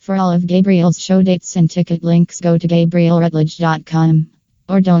For all of Gabriel's show dates and ticket links, go to GabrielRutledge.com.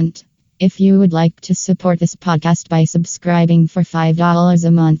 Or don't. If you would like to support this podcast by subscribing for $5 a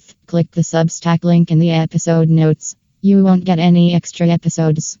month, click the Substack link in the episode notes. You won't get any extra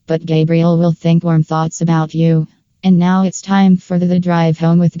episodes, but Gabriel will think warm thoughts about you. And now it's time for the Drive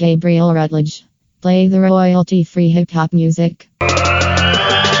Home with Gabriel Rutledge. Play the royalty-free hip-hop music.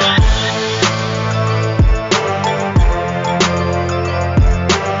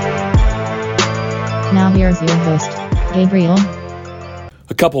 Now here's your host, Gabriel.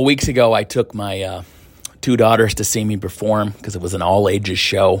 A couple weeks ago, I took my two daughters to see me perform because it was an all-ages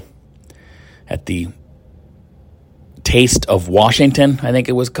show at the Taste of Washington, I think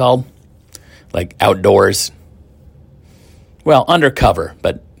it was called. Like outdoors. Well, undercover,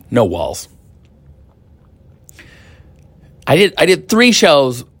 but no walls. I did 3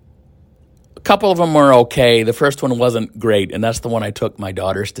 shows. A couple of them were okay. The first one wasn't great, and that's the one I took my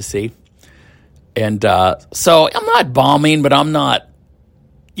daughters to see. And so I'm not bombing, but I'm not,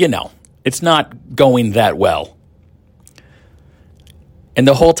 it's not going that well. And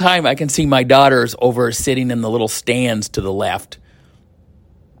the whole time I can see my daughters over sitting in the little stands to the left.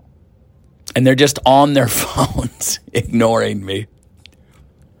 And they're just on their phones, ignoring me.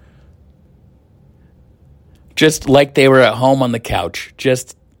 Just like they were at home on the couch,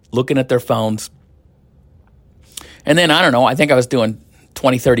 just looking at their phones. And then, I don't know, I think I was doing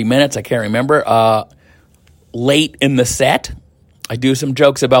 20, 30 minutes, I can't remember. Late in the set, I do some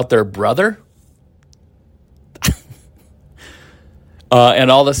jokes about their brother. And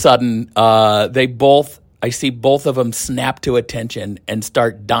all of a sudden, I see both of them snap to attention and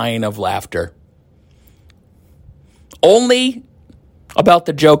start dying of laughter. Only about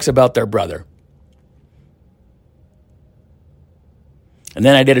the jokes about their brother. And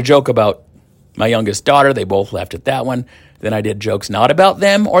then I did a joke about my youngest daughter. They both laughed at that one. Then I did jokes not about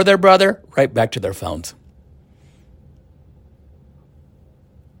them or their brother, right back to their phones.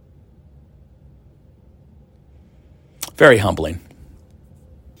 Very humbling.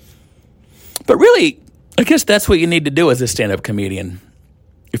 But really, I guess that's what you need to do as a stand-up comedian.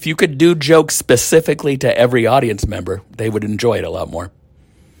 If you could do jokes specifically to every audience member, they would enjoy it a lot more.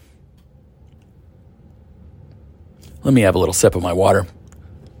 Let me have a little sip of my water.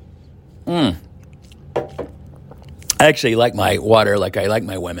 I actually like my water like I like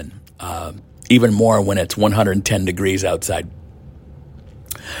my women, even more when it's 110 degrees outside.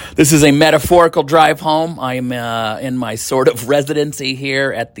 This is a metaphorical drive home. I'm in my sort of residency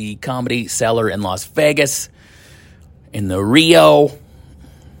here at the Comedy Cellar in Las Vegas, in the Rio,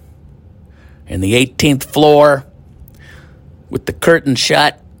 in the 18th floor, with the curtain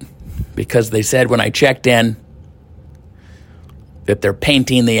shut, because they said when I checked in that they're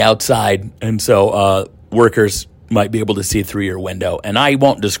painting the outside, and so workers might be able to see through your window. And I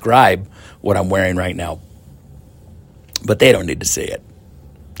won't describe what I'm wearing right now, but they don't need to see it.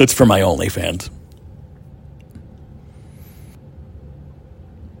 It's for my OnlyFans.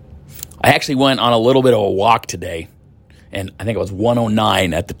 I actually went on a little bit of a walk today, and I think it was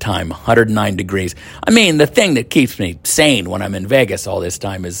 109 at the time, 109 degrees. I mean, the thing that keeps me sane when I'm in Vegas all this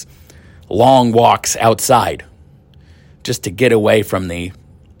time is long walks outside, just to get away from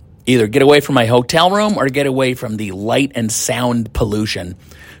either get away from my hotel room or get away from the light and sound pollution.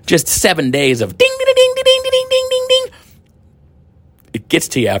 Just 7 days of ding, ding, ding, ding, ding, ding, ding, ding, ding. It gets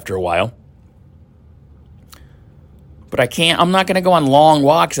to you after a while. But I'm not going to go on long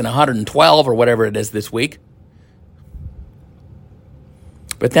walks in 112 or whatever it is this week.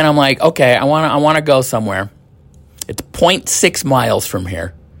 But then I'm like, okay, I want to go somewhere. It's 0.6 miles from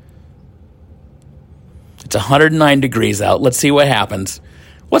here. It's 109 degrees out. Let's see what happens.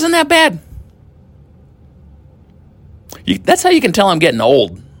 Wasn't that bad. That's how you can tell I'm getting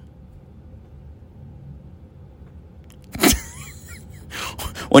old.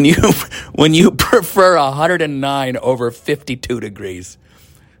 When you prefer 109 over 52 degrees,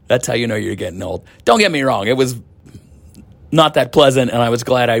 that's how you know you're getting old. Don't get me wrong, it was not that pleasant, and I was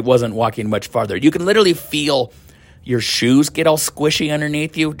glad I wasn't walking much farther. You can literally feel your shoes get all squishy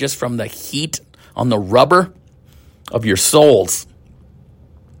underneath you just from the heat on the rubber of your soles.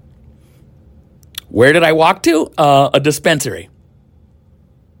 Where did I walk to? A dispensary.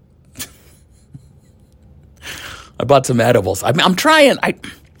 I bought some edibles. I'm trying.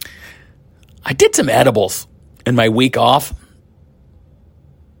 I did some edibles in my week off.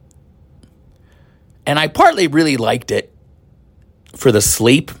 And I partly really liked it for the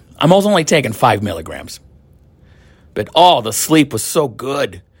sleep. I was only taking 5 milligrams. But, the sleep was so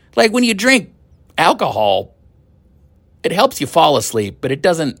good. Like when you drink alcohol, it helps you fall asleep, but it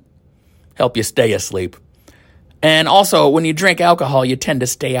doesn't help you stay asleep. And also, when you drink alcohol, you tend to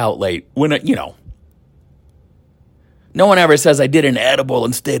stay out late. No one ever says I did an edible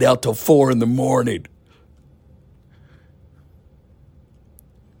and stayed out till 4 in the morning.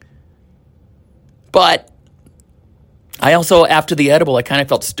 But I also, after the edible, I kind of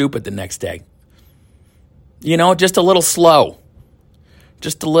felt stupid the next day. Just a little slow.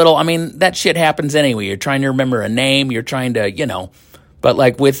 Just a little, that shit happens anyway. You're trying to remember a name. You're trying to, But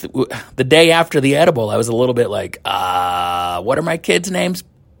like with the day after the edible, I was a little bit like, what are my kids' names?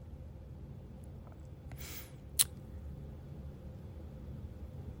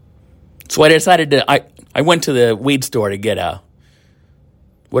 So I decided I went to the weed store to get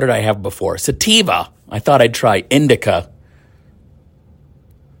what did I have before? Sativa. I thought I'd try indica.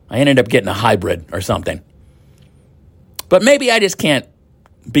 I ended up getting a hybrid or something. But maybe I just can't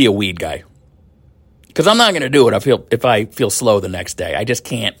be a weed guy. Because I'm not going to do it if I feel slow the next day. I just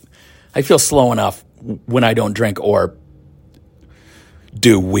can't. I feel slow enough when I don't drink or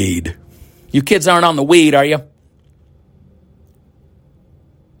do weed. You kids aren't on the weed, are you?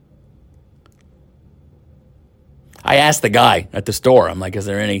 I asked the guy at the store, I'm like, is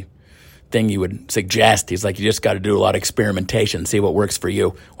there anything you would suggest? He's like, you just got to do a lot of experimentation, see what works for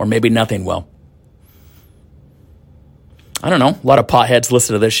you, or maybe nothing will. I don't know. A lot of potheads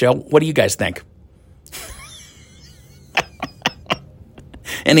listen to this show. What do you guys think?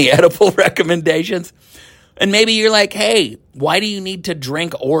 Any edible recommendations? And maybe you're like, hey, why do you need to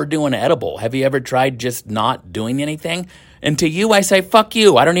drink or do an edible? Have you ever tried just not doing anything? And to you, I say, fuck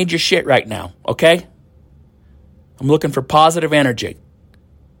you. I don't need your shit right now, okay? I'm looking for positive energy.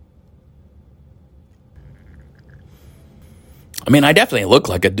 I definitely look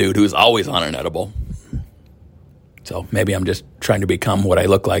like a dude who's always on an edible. So maybe I'm just trying to become what I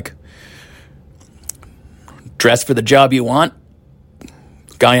look like. Dress for the job you want.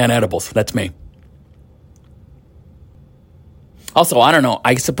 Guy on edibles. That's me. Also, I don't know.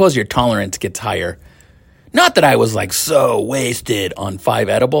 I suppose your tolerance gets higher. Not that I was like so wasted on 5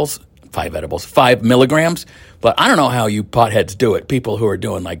 milligrams. But I don't know how you potheads do it. People who are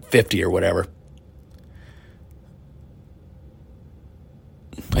doing like 50 or whatever.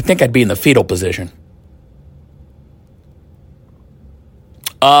 I think I'd be in the fetal position.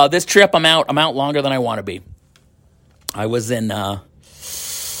 This trip, I'm out longer than I want to be. I was had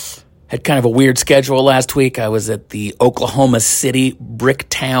kind of a weird schedule last week. I was at the Oklahoma City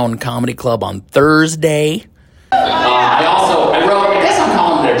Bricktown Comedy Club on Thursday. I guess I'm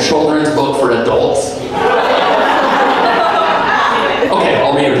calling it a children's book for adults. Okay,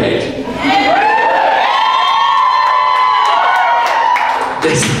 I'll read your page.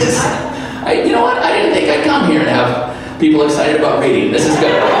 You know what? I didn't think I'd come here and have people excited about reading. This is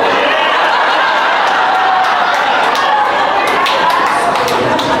good.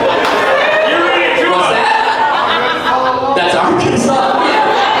 What's that? That's Arkansas.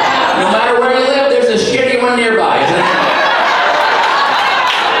 Yeah. No matter where you live, there's a shitty one nearby, isn't there?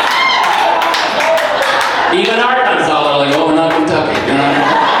 Even Arkansas, they're like, oh, we're not Kentucky. You know what I mean?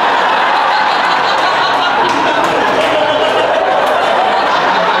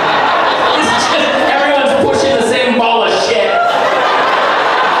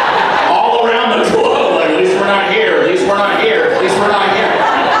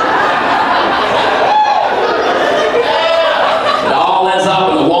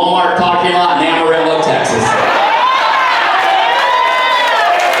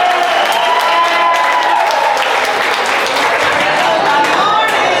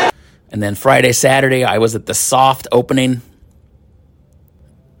 And then Friday, Saturday, I was at the soft opening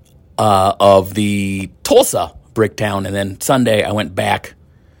of the Tulsa Bricktown. And then Sunday, I went back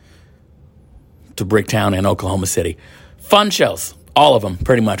to Bricktown in Oklahoma City. Fun shows. All of them,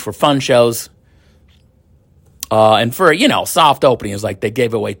 pretty much, were fun shows. And for, soft openings, like they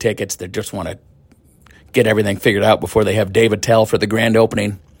gave away tickets. They just want to get everything figured out before they have Dave Attell for the grand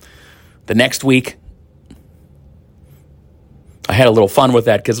opening the next week. I had a little fun with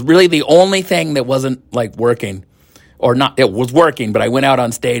that because really the only thing that wasn't like working, or not, it was working, but I went out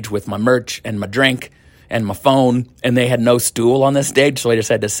on stage with my merch and my drink and my phone, and they had no stool on the stage, so I just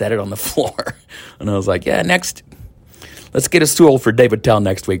had to set it on the floor. And I was like, yeah, let's get a stool for Dave Attell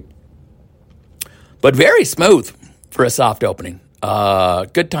next week. But very smooth for a soft opening.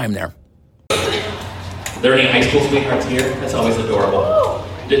 Good time there. Are there any high school sweethearts here? That's always adorable.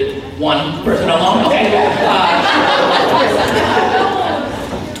 Did one person alone? Okay.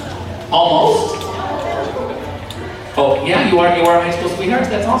 Almost. Oh yeah, you are high school sweethearts.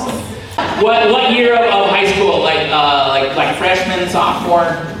 That's awesome. What year of high school? Like freshman,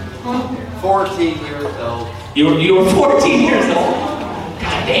 sophomore? 14 years old. You were 14 years old.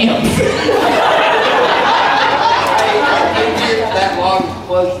 God damn.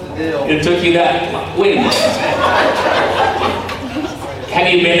 closed the deal. It took you that. Wait a minute. Have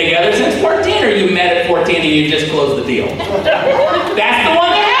you been together since 14, or you met at 14 and you just closed the deal? That's the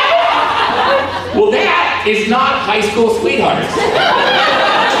one that happened? Well, that is not high school sweethearts.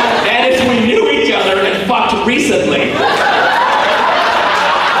 That is we knew each other and fucked recently.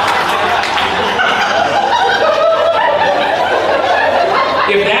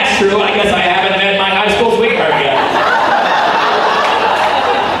 If that's true, I guess I haven't met my high school sweetheart yet.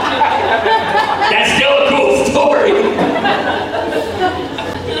 That's still a cool story.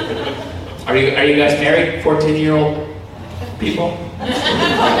 Are you guys married? 14-year-old people?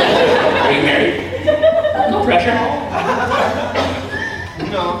 Are you married? No pressure?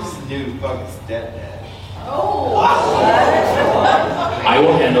 No, I'm just a new fucking stepdad. I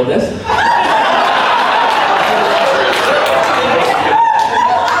will handle this.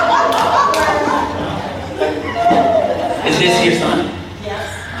 Is this your son? Yes.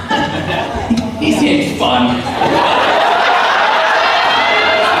 He seems fun.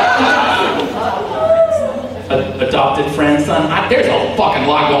 Adopted friend, son? There's a fucking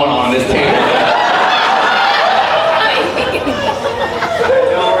lot going on this table.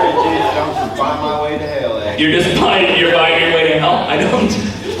 Don't worry, Jesus, I'm just find my way to hell, actually. You're just buying your way to hell? I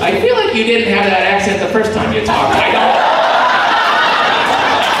feel like you didn't have that accent the first time you talked.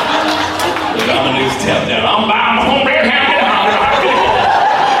 Look, I'm a new stepdad. I'm home here.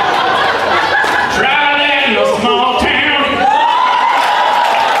 Traveling to a small town.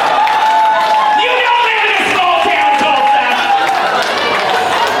 You don't live in a small town, Tulsa.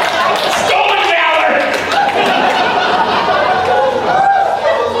 Stolen valor.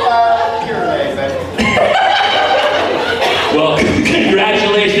 Well,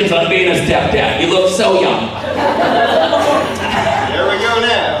 congratulations on being a stepdad. You look so young. There we go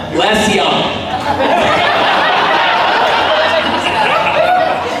now. Less young.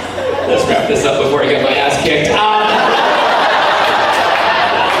 Let's wrap this up before I get my ass kicked.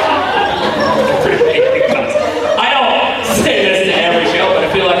 I don't say this to every show, but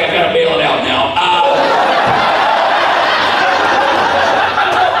I feel like I gotta bail it out now.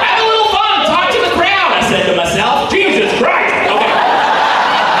 Have a little fun, talk to the crowd, I said to myself. Jesus Christ! Okay.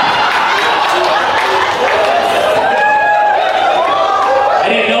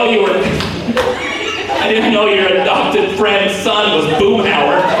 I didn't know your adopted friend's son was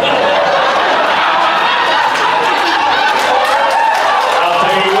Boomhauer. I'll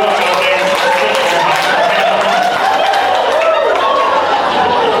tell you what, out there.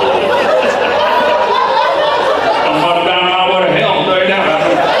 I'm fucking down my way to hell. I'm going down.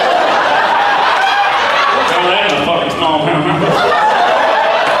 Tell that in a fucking small town.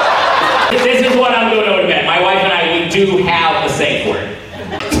 This is what I'm going to admit. My wife and I, we do have a safe word.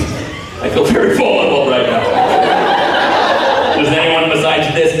 I feel very vulnerable right now. Does anyone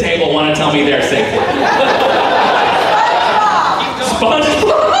besides this table want to tell me their safe word?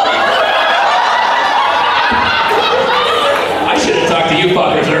 SpongeBob! I should have talked to you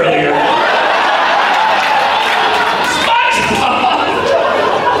fuckers earlier. SpongeBob!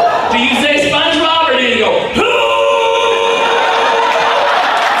 Do you say SpongeBob or do you go,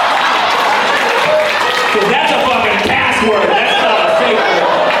 because that's a fucking password. That's not a safe word.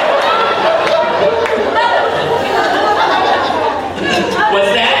 What's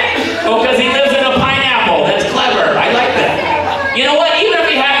that? Oh, because he lives in a pineapple. That's clever. I like that. You know what? Even if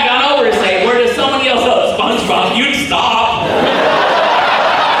he hadn't gone over to say, where does somebody else else SpongeBob, you'd stop.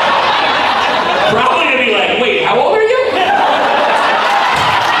 Probably to be like, wait, how old are you?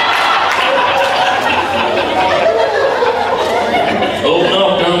 Oh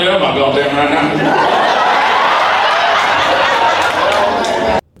no, don't do it. I'm going there right now.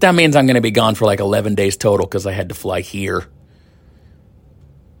 That means I'm going to be gone for like 11 days total because I had to fly here.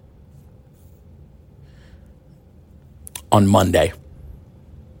 On Monday.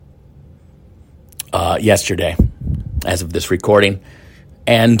 Yesterday, as of this recording.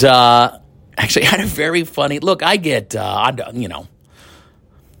 And actually I had a very funny, look, I get, sounds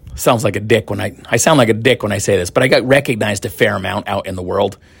like a dick when I sound like a dick when I say this, but I got recognized a fair amount out in the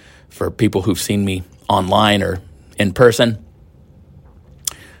world for people who've seen me online or in person.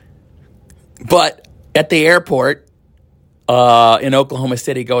 But at the airport in Oklahoma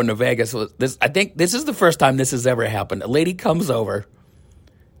City going to Vegas, I think this is the first time this has ever happened. A lady comes over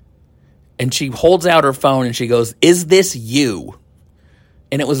and she holds out her phone and she goes, "Is this you?"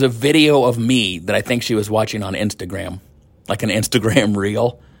 And it was a video of me that I think she was watching on Instagram, like an Instagram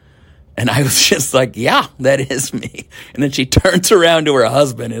reel. And I was just like, yeah, that is me. And then she turns around to her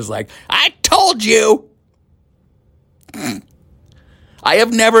husband and is like, "I told you." I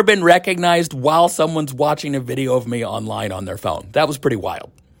have never been recognized while someone's watching a video of me online on their phone. That was pretty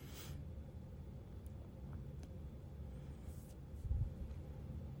wild.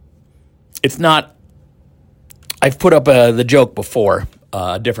 It's not, I've put up the joke before,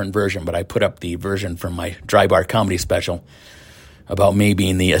 a different version, but I put up the version from my Dry Bar comedy special about me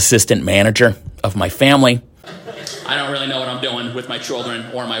being the assistant manager of my family. I don't really know what I'm doing with my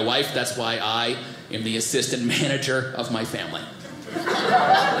children or my wife. That's why I am the assistant manager of my family.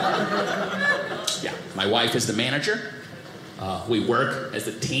 Yeah, my wife is the manager. We work as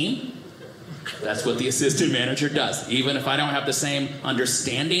a team. That's what the assistant manager does. Even if I don't have the same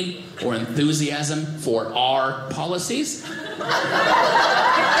understanding or enthusiasm for our policies,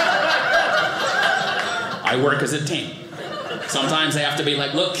 I work as a team. Sometimes I have to be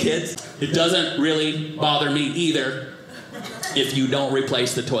like, look, kids, it doesn't really bother me either if you don't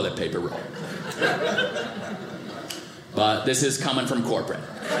replace the toilet paper roll. But this is coming from corporate.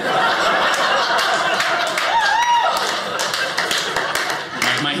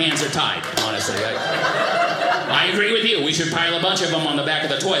 My hands are tied, honestly. I agree with you. We should pile a bunch of them on the back of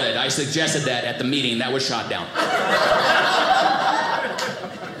the toilet. I suggested that at the meeting. That was shot down.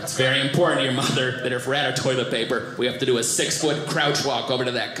 It's very important to your mother that if we're out of toilet paper, we have to do a 6-foot crouch walk over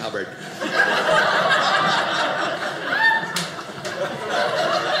to that cupboard.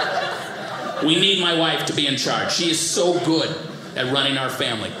 We need my wife to be in charge. She is so good at running our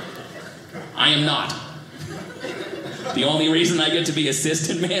family. I am not. The only reason I get to be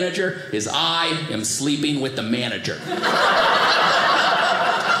assistant manager is I am sleeping with the manager.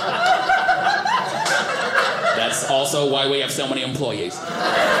 That's also why we have so many employees. Yeah,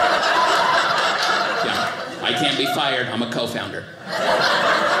 I can't be fired. I'm a co-founder.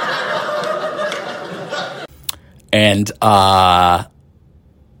 And I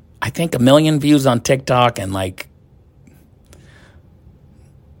think 1 million views on TikTok and like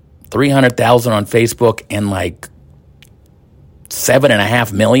 300,000 on Facebook and like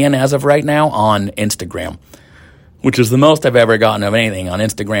 7.5 million as of right now on Instagram, which is the most I've ever gotten of anything on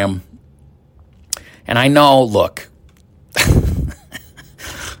Instagram. And I know, look,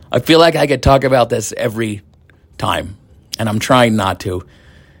 I feel like I could talk about this every time, and I'm trying not to.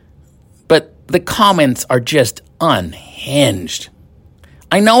 But the comments are just unhinged.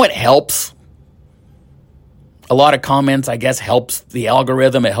 I know it helps. A lot of comments, I guess, helps the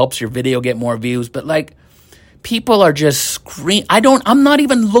algorithm. It helps your video get more views. But, like, people are just I'm not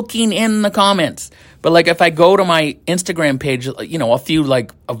even looking in the comments. But, like, if I go to my Instagram page, you know, a few,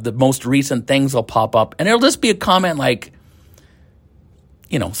 like, of the most recent things will pop up. And it'll just be a comment like,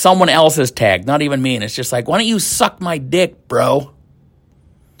 you know, someone else's tag, not even me. And it's just like, why don't you suck my dick, bro?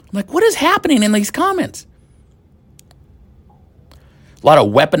 I'm like, what is happening in these comments? A lot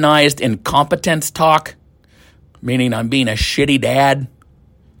of weaponized incompetence talk, meaning I'm being a shitty dad,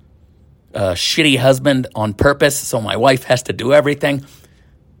 a shitty husband on purpose, so my wife has to do everything.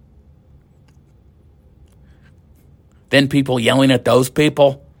 Then people yelling at those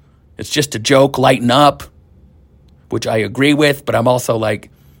people. It's just a joke, lighten up, which I agree with, but I'm also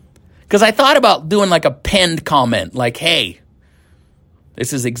like, because I thought about doing like a pinned comment, like, hey,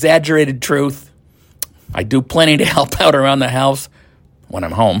 this is exaggerated truth. I do plenty to help out around the house when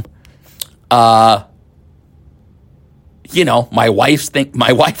I'm home. You know, my wife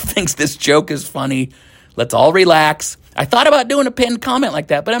thinks this joke is funny. Let's all relax. I thought about doing a pinned comment like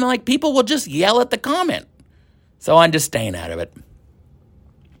that, but I'm like, people will just yell at the comment. So I'm just staying out of it.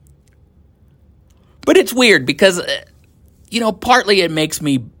 But it's weird because, you know, partly it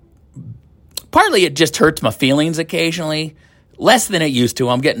just hurts my feelings occasionally. Less than it used to.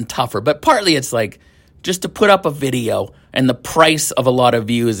 I'm getting tougher. But partly it's like, just to put up a video and the price of a lot of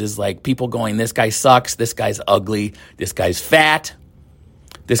views is like people going, this guy sucks, this guy's ugly, this guy's fat,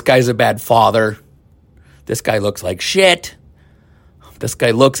 this guy's a bad father, this guy looks like shit, this guy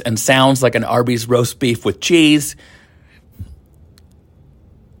looks and sounds like an Arby's roast beef with cheese.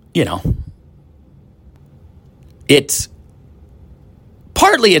 You know, it's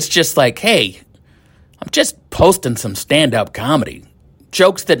just like, hey, I'm just posting some stand-up comedy.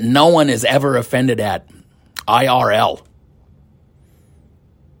 Jokes that no one is ever offended at. IRL.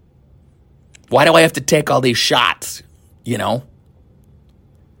 Why do I have to take all these shots? You know?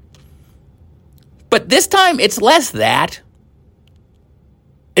 But this time, it's less that.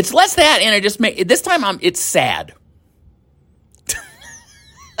 It's less that, and this time it's sad.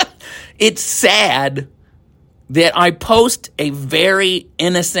 It's sad that I post a very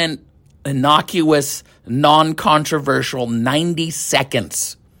innocent, innocuous, non-controversial 90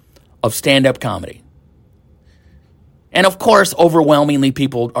 seconds of stand-up comedy. And of course, overwhelmingly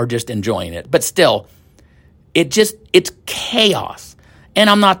people are just enjoying it. But still, it's chaos. And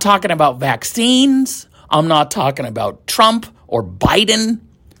I'm not talking about vaccines. I'm not talking about Trump or Biden.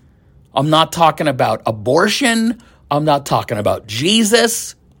 I'm not talking about abortion. I'm not talking about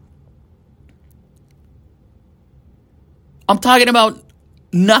Jesus. I'm talking about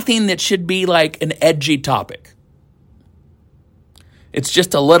nothing that should be like an edgy topic. It's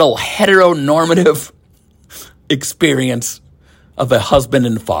just a little heteronormative experience of a husband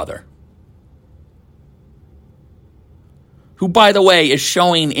and father. Who, by the way, is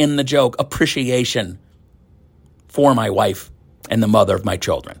showing in the joke appreciation for my wife and the mother of my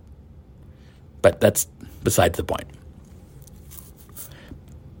children. But that's besides the point.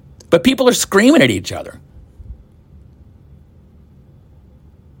 But people are screaming at each other.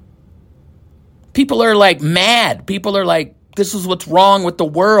 People are like mad. People are like, this is what's wrong with the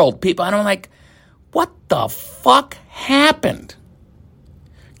world. People, and I'm like, what the fuck happened?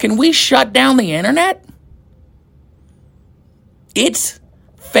 Can we shut down the internet? It's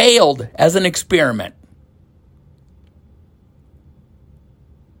failed as an experiment.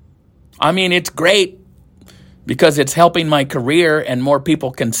 I mean, it's great because it's helping my career and more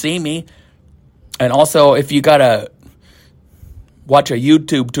people can see me. And also, if you got to watch a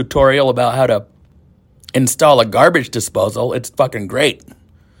YouTube tutorial about how to install a garbage disposal, it's fucking great.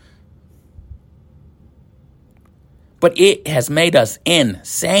 But it has made us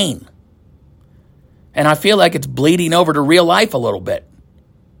insane. And I feel like it's bleeding over to real life a little bit.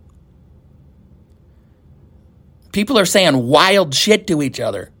 People are saying wild shit to each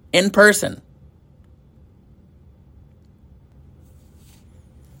other in person.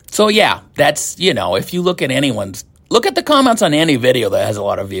 So yeah, that's, if you look at look at the comments on any video that has a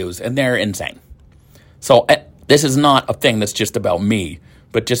lot of views, and they're insane. So this is not a thing that's just about me,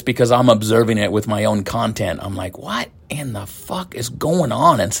 but just because I'm observing it with my own content, I'm like, what in the fuck is going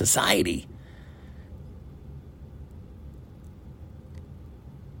on in society?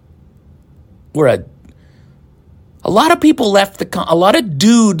 Where a lot of people a lot of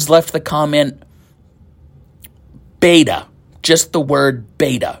dudes left the comment beta, just the word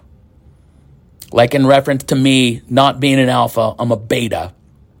beta. Like in reference to me not being an alpha, I'm a beta.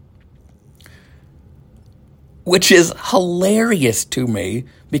 Which is hilarious to me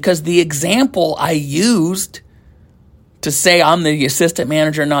because the example I used to say I'm the assistant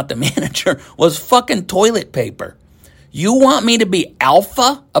manager, not the manager, was fucking toilet paper. You want me to be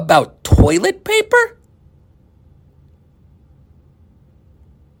alpha about toilet paper?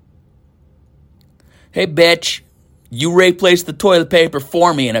 Hey, bitch, you replace the toilet paper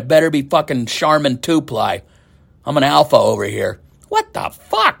for me, and it better be fucking Charmin 2-ply. I'm an alpha over here. What the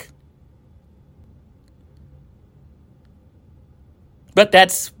fuck? But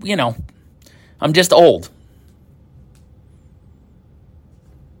that's, I'm just old.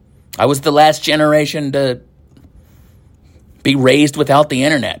 I was the last generation to be raised without the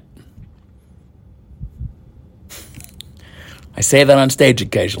internet. I say that on stage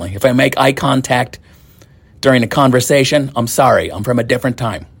occasionally. If I make eye contact during a conversation, I'm sorry. I'm from a different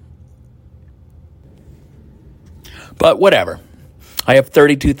time. But whatever. I have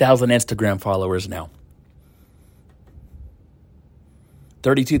 32,000 Instagram followers now.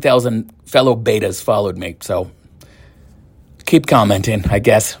 32,000 fellow betas followed me, so keep commenting, I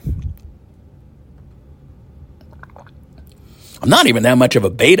guess. I'm not even that much of a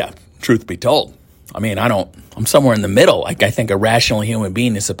beta, truth be told. I mean, I'm somewhere in the middle, like I think a rational human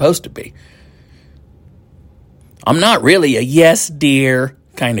being is supposed to be. I'm not really a yes, dear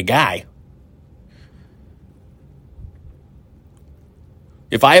kind of guy.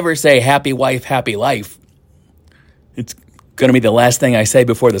 If I ever say happy wife, happy life, it's going to be the last thing I say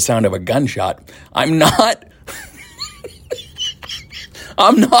before the sound of a gunshot. I'm not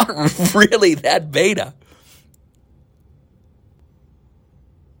really that beta.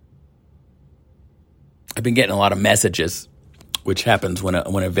 I've been getting a lot of messages, which happens when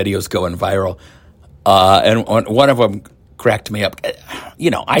a video's going viral. And one of them cracked me up.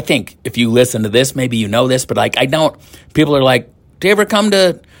 I think if you listen to this, maybe you know this, but I don't. People are like, do you ever come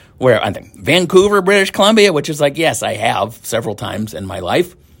to where? I think Vancouver, British Columbia, which is like, yes, I have several times in my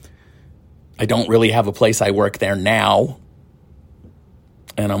life. I don't really have a place I work there now.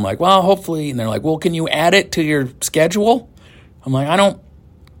 And I'm like, well, hopefully. And they're like, well, can you add it to your schedule? I'm like, I don't.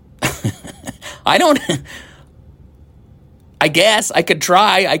 I guess I could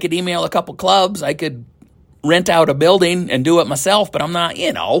try. I could email a couple clubs. I could rent out a building and do it myself, but I'm not,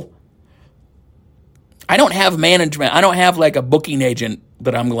 I don't have management. I don't have like a booking agent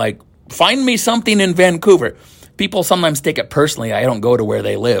that I'm like, find me something in Vancouver. People sometimes take it personally. I don't go to where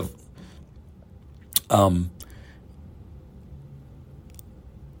they live.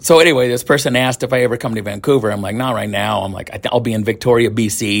 So anyway, this person asked if I ever come to Vancouver. I'm like, not right now. I'm like, I'll be in Victoria,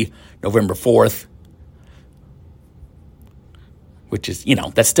 BC, November 4th. Which is,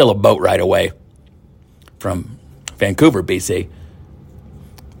 that's still a boat ride away from Vancouver, BC.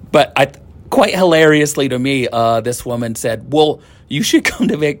 But quite hilariously to me, this woman said, well, you should come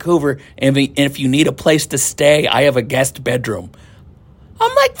to Vancouver, and if you need a place to stay, I have a guest bedroom.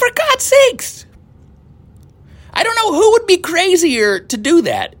 I'm like, for God's sakes. I don't know who would be crazier to do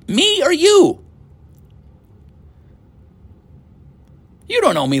that, me or you. You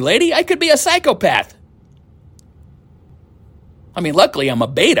don't know me, lady. I could be a psychopath. I mean, luckily I'm a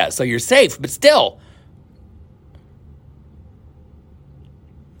beta, so you're safe, but still.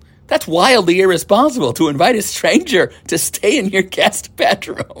 That's wildly irresponsible to invite a stranger to stay in your guest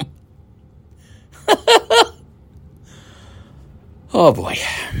bedroom. Oh, boy.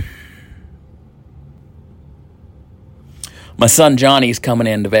 My son Johnny's coming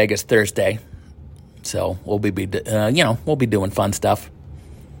in to Vegas Thursday, so we'll be doing fun stuff.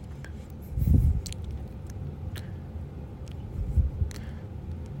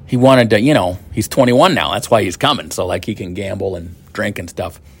 He wanted to, he's 21 now. That's why he's coming, so he can gamble and drink and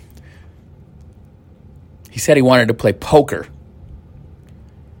stuff. He said he wanted to play poker,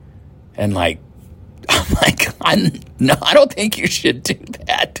 and I'm like, no, I don't think you should do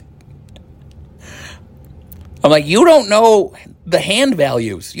that. I'm like, you don't know the hand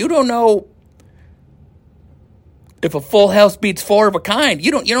values. You don't know if a full house beats four of a kind.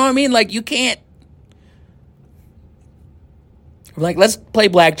 You know what I mean? You can't. I'm like, let's play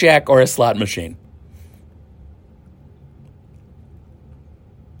blackjack or a slot machine.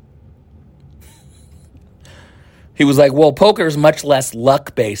 He was like, well, poker is much less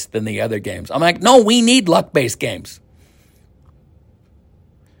luck-based than the other games. I'm like, no, we need luck-based games.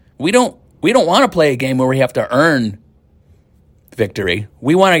 We don't want to play a game where we have to earn victory.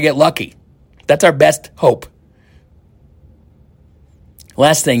 We want to get lucky. That's our best hope.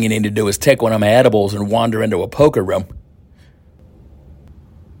 Last thing you need to do is take one of my edibles and wander into a poker room.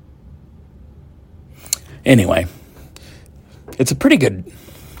 Anyway, it's a pretty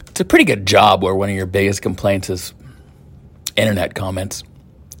good job where one of your biggest complaints is internet comments.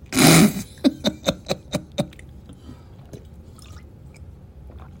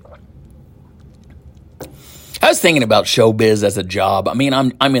 I was thinking about showbiz as a job. I mean,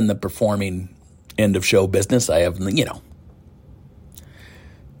 I'm in the performing end of show business. I have,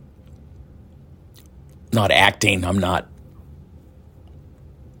 not acting. I'm not.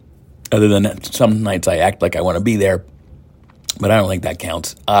 Other than that, some nights I act like I want to be there, but I don't think that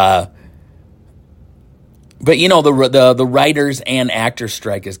counts. But the writers and actors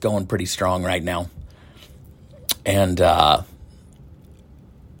strike is going pretty strong right now, and I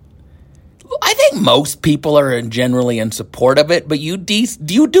think most people are generally in support of it. But you do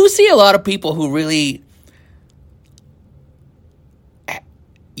see a lot of people who really,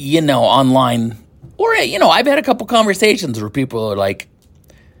 online, or I've had a couple conversations where people are like,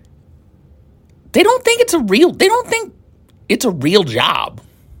 they don't think it's a real job.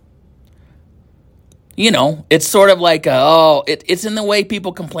 It's sort of like, it's in the way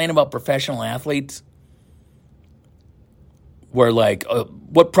people complain about professional athletes. Where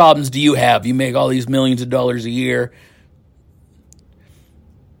what problems do you have? You make all these millions of dollars a year.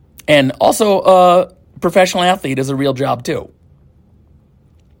 And also, professional athlete is a real job too.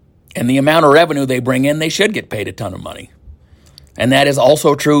 And the amount of revenue they bring in, they should get paid a ton of money. And that is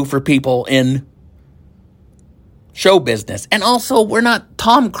also true for people in show business. And also,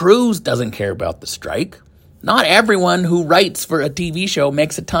 Tom Cruise doesn't care about the strike. Not everyone who writes for a TV show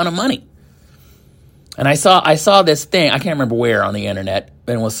makes a ton of money. And I saw this thing, I can't remember where on the internet,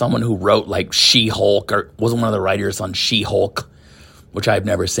 and it was someone who wrote She-Hulk, or was one of the writers on She-Hulk, which I've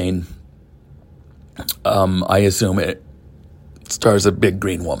never seen. I assume it stars a big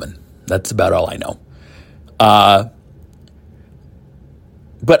green woman. That's about all I know.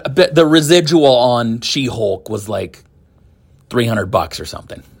 But the residual on She-Hulk was $300 or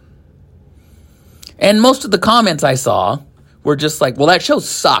something. And most of the comments I saw were just well, that show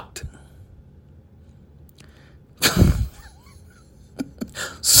sucked.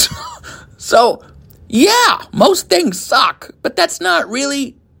 So, yeah, most things suck, but that's not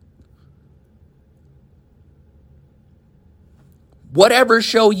really whatever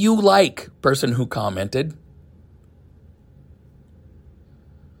show you like, person who commented.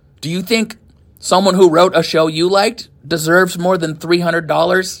 Do you think someone who wrote a show you liked deserves more than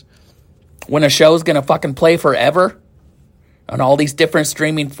 $300 when a show's going to fucking play forever on all these different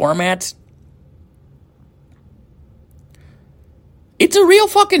streaming formats? It's a real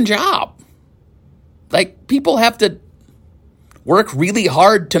fucking job. People have to work really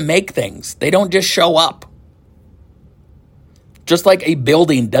hard to make things. They don't just show up. Just like a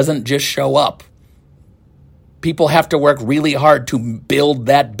building doesn't just show up. People have to work really hard to build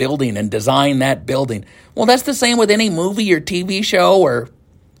that building and design that building. Well, that's the same with any movie or TV show or...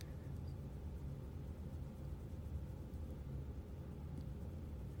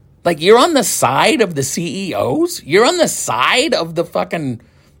 Like, you're on the side of the CEOs? You're on the side of the fucking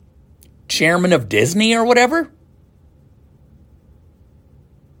chairman of Disney or whatever?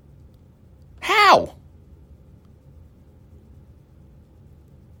 How?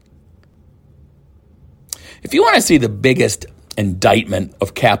 If you want to see the biggest indictment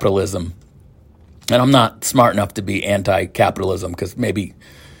of capitalism, and I'm not smart enough to be anti-capitalism because maybe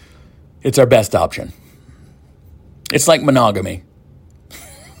it's our best option. It's like monogamy.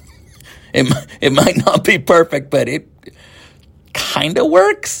 It might not be perfect, but it kind of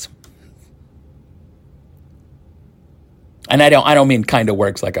works. And I don't mean kind of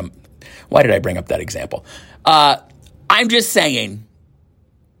works like I'm... Why did I bring up that example? I'm just saying...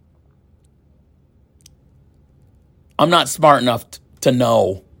 I'm not smart enough to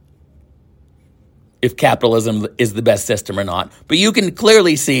know if capitalism is the best system or not. But you can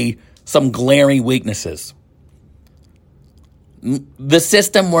clearly see some glaring weaknesses. The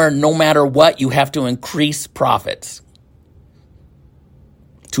system where no matter what, you have to increase profits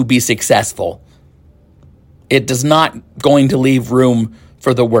to be successful. It does not going to leave room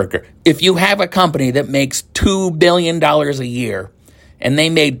for the worker. If you have a company that makes $2 billion a year, and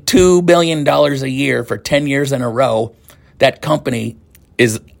they made $2 billion a year for 10 years in a row, that company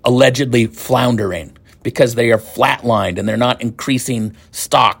is allegedly floundering because they are flatlined and they're not increasing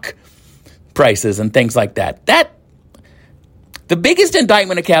stock prices and things like that. The biggest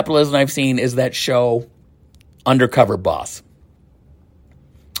indictment of capitalism I've seen is that show Undercover Boss.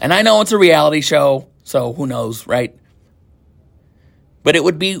 And I know it's a reality show, so who knows, right? But it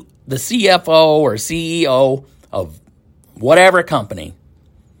would be the CFO or CEO of whatever company.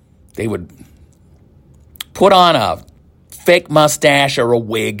 They would put on a fake mustache or a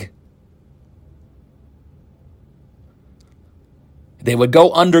wig. They would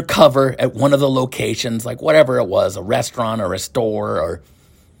go undercover at one of the locations, like whatever it was, a restaurant or a store,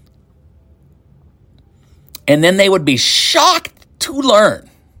 and then they would be shocked to learn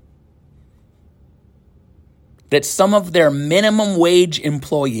that some of their minimum wage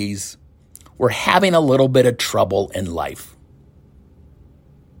employees were having a little bit of trouble in life.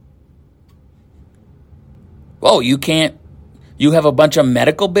 Oh, you have a bunch of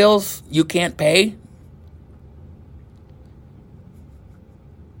medical bills you can't pay?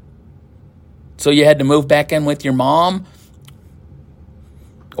 So you had to move back in with your mom?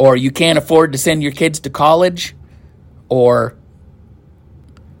 Or you can't afford to send your kids to college? Or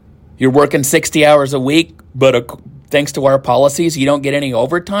you're working 60 hours a week, but thanks to our policies, you don't get any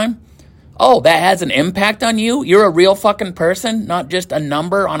overtime? Oh, that has an impact on you? You're a real fucking person, not just a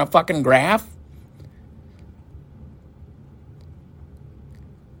number on a fucking graph?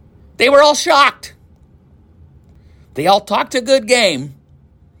 They were all shocked. They all talked a good game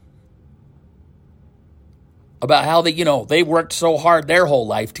about how they worked so hard their whole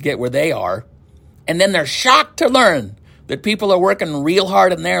life to get where they are. And then they're shocked to learn that people are working real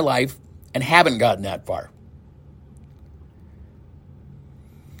hard in their life and haven't gotten that far.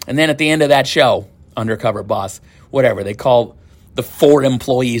 And then at the end of that show, Undercover Boss, whatever, they call the 4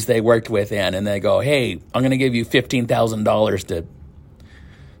 employees they worked with in, and they go, hey, I'm going to give you $15,000 to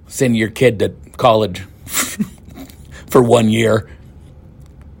send your kid to college for 1 year.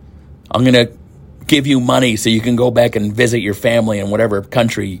 I'm going to give you money so you can go back and visit your family in whatever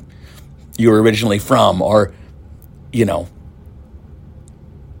country you were originally from, or,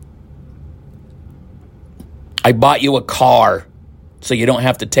 I bought you a car so you don't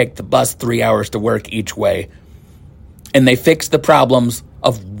have to take the bus 3 hours to work each way. And they fixed the problems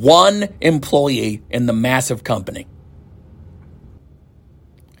of one employee in the massive company.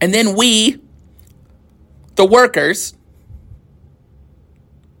 And then we, the workers,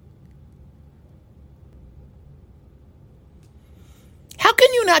 how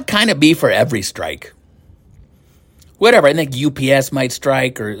can you not kind of be for every strike? Whatever, I think UPS might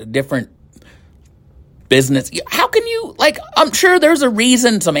strike or a different business. How can you, I'm sure there's a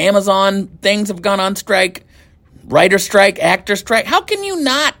reason some Amazon things have gone on strike, writer strike, actor strike. How can you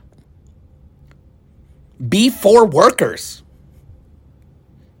not be for workers?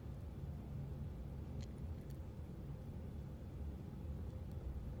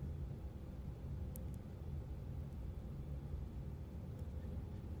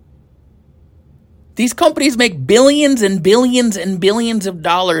 These companies make billions and billions and billions of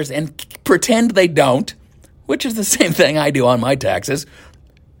dollars and pretend they don't, which is the same thing I do on my taxes,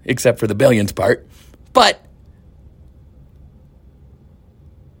 except for the billions part. But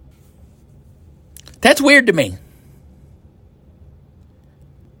that's weird to me.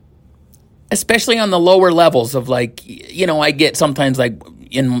 Especially on the lower levels of like, you know, I get sometimes like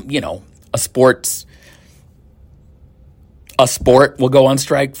in, you know, a sport will go on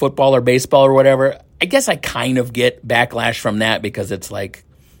strike, football or baseball or whatever. I guess I kind of get backlash from that because it's like,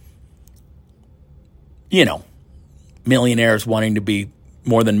 you know, millionaires wanting to be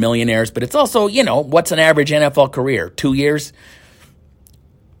more than millionaires, but it's also, you know, what's an average NFL career? 2 years?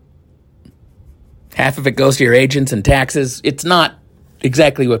 Half of it goes to your agents and taxes. It's not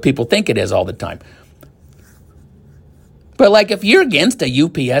exactly what people think it is all the time. But like if you're against a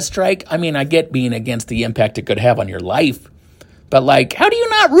UPS strike, I mean, I get being against the impact it could have on your life. But like, how do you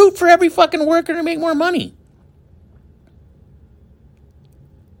not root for every fucking worker to make more money?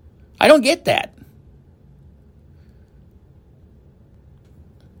 I don't get that.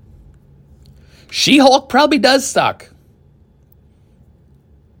 She-Hulk probably does suck.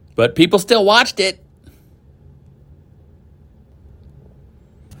 But people still watched it.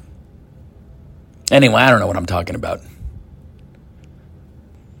 Anyway, I don't know what I'm talking about.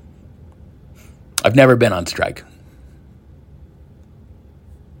 I've never been on strike.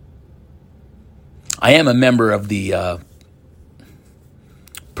 I am a member of the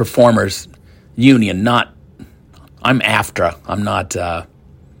performers union, I'm AFTRA. I'm not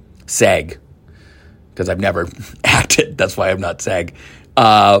SAG, because I've never acted. That's why I'm not SAG.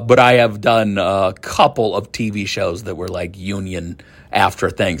 But I have done a couple of TV shows that were like union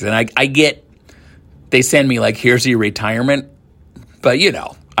AFTRA things. And I get, they send me like, here's your retirement. But, you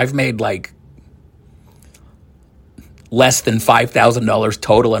know, I've made like less than $5,000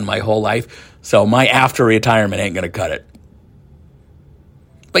 total in my whole life. So my after retirement ain't going to cut it.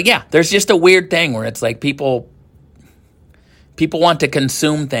 But yeah, there's just a weird thing where it's like people want to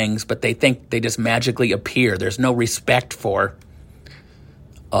consume things, but they think they just magically appear. There's no respect for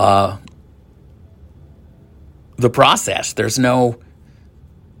the process. There's no,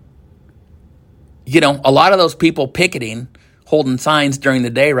 you know, a lot of those people picketing, holding signs during the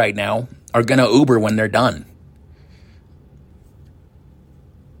day right now are going to Uber when they're done.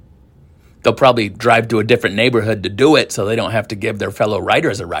 They'll probably drive to a different neighborhood to do it so they don't have to give their fellow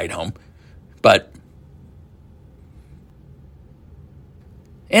writers a ride home. But,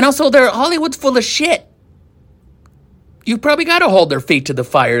 and also Hollywood's full of shit. You probably got to hold their feet to the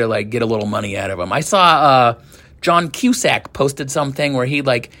fire to like get a little money out of them. I saw John Cusack posted something where he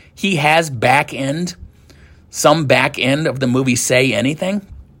has some back end of the movie Say Anything,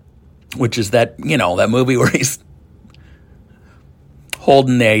 which is that, you know, that movie where he's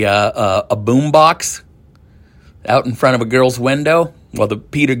holding a boom box out in front of a girl's window while the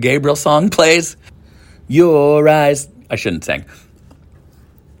Peter Gabriel song plays. Your eyes. I shouldn't sing.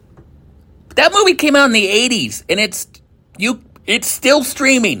 That movie came out in the 80s, and it's still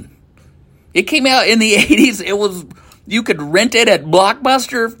streaming. It came out in the 80s. You could rent it at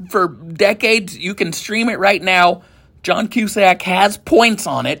Blockbuster for decades. You can stream it right now. John Cusack has points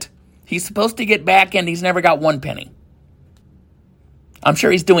on it. He's supposed to get back end. He's never got one penny. I'm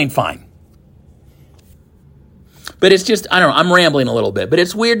sure he's doing fine. But it's just, I don't know, I'm rambling a little bit. But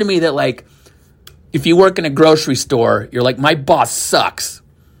it's weird to me that, like, if you work in a grocery store, you're like, my boss sucks.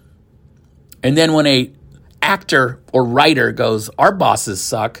 And then when a actor or writer goes, our bosses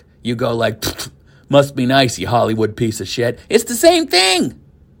suck, you go like, must be nice, you Hollywood piece of shit. It's the same thing.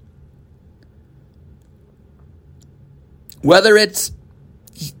 Whether it's,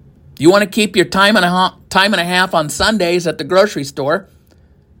 you want to keep your time and a half on Sundays at the grocery store,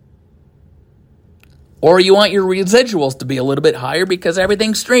 or you want your residuals to be a little bit higher because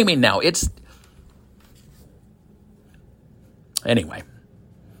everything's streaming now. Anyway.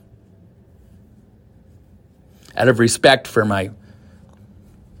 Out of respect for my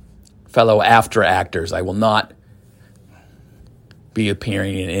fellow AFTRA actors, I will not be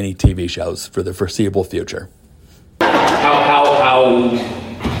appearing in any TV shows for the foreseeable future. How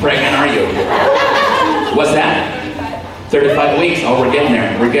pregnant are you? What's that? 35 weeks. Oh, we're getting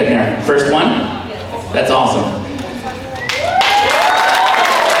there. First one? That's awesome.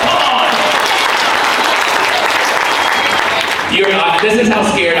 Come on. This is how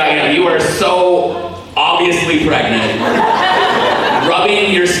scared I am. You are so obviously pregnant.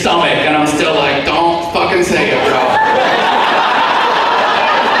 Rubbing your stomach, and I'm still like, don't fucking say it, bro.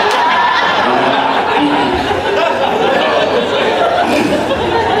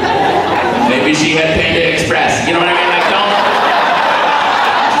 Maybe she had Panda Express. You know what I mean? Like,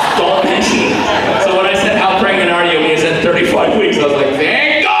 don't mention it. So when I said, how pregnant are you? He said 35 weeks. I was like,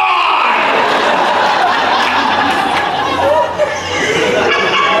 thank God!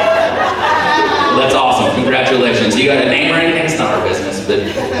 Congratulations. You got a name or anything? It's not our business, but...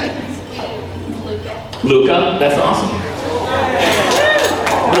 Luca? That's awesome.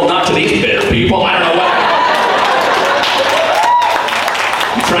 Well, not to these bitter people. I don't know what...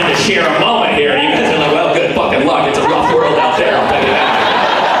 I'm trying to share a moment here. You guys are like, well, good fucking luck. It's a rough world out there, I'll tell you that.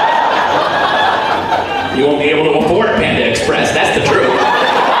 You won't be able to afford a Panda Express. That's the truth.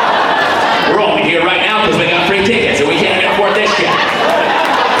 We're only here right now because we got free tickets and we can't even afford this shit.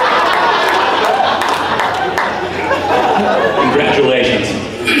 Congratulations.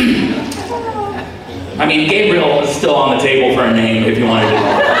 I mean, Gabriel is still on the table for a name if you wanted to.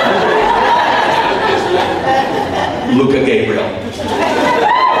 Luca Gabriel.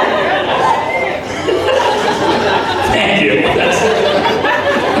 Thank you.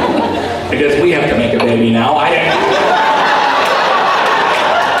 I guess we have to make a baby now.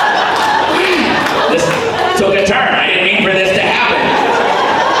 This took a turn. I didn't mean for this to happen.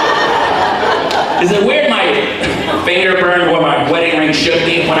 Is it weird my finger burned where my wedding ring should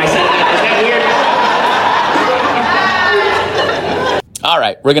be when I said that? Is that weird? All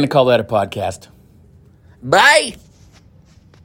right, we're going to call that a podcast. Bye.